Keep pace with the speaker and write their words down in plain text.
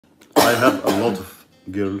I have a lot of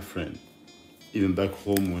girlfriend, even back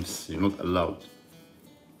home when you're not allowed.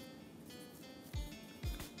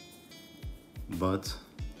 But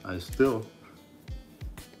I still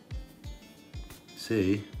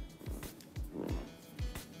say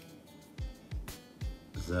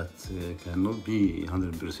that cannot be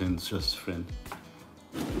 100% just friend.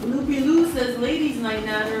 Loopy Lou says ladies night,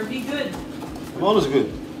 Nader, be good. I'm always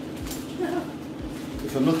good.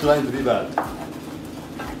 If I'm not trying to be bad.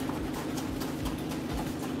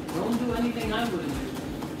 Don't do anything I wouldn't do.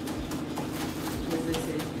 As they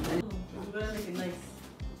say. I'm gonna make it nice.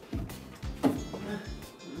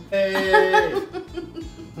 Hey!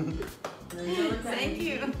 Thank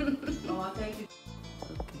you. Oh, thank you.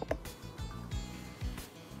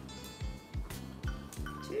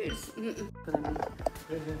 Cheers.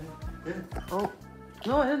 Oh,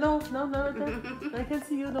 no, I can't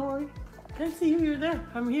see you, don't worry. I can't see you, you're there.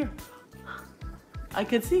 I'm here. I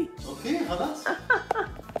can see. Okay, خلاص.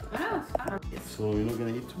 So you're not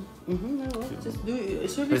gonna eat too? Mm-hmm, I will. Yeah. Just do it.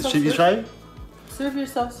 Serve Let's yourself should you first. try? Serve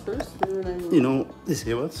yourselves first. And then I will. You know, this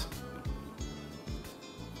here what?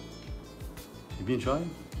 You been trying?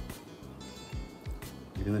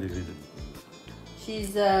 You're gonna regret it.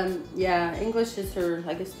 She's, yeah, English is her,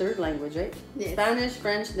 I guess, third language, right? Yes. Spanish,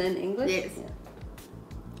 French, then English? Yes. Yeah.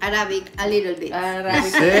 Arabic, a little bit.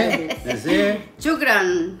 Arabic. That's it.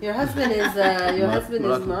 Shukran. Your husband is,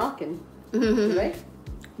 Moroccan, right?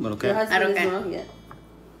 Your Okay. husband is Moroccan. Moroccan, yeah.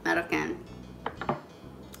 Moroccan.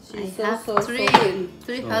 She's I have so three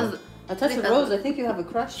husbands. A touch of rose, I think you have a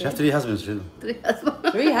crush. You have Right? 3 husbands, really. 3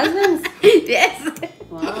 husbands. 3 husbands? Yes.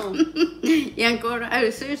 Wow. Yankor, I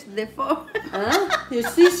will search the 4. Huh? You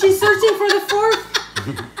see, she's searching for the 4th.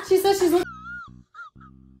 She says she's looking.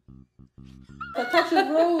 A touch of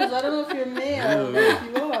rose. I don't know if you're male, but if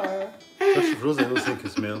you are. Touch of rose, I don't think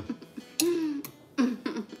it's male.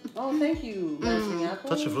 Oh, thank you, Matching Apple.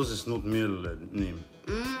 Touch of rose is not male name.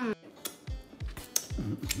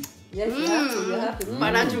 Yes, you have to. You have to.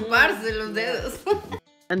 Para chuparse los dedos.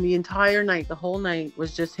 And the entire night, the whole night,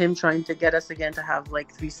 was just him trying to get us again to have like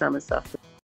threesome and stuff.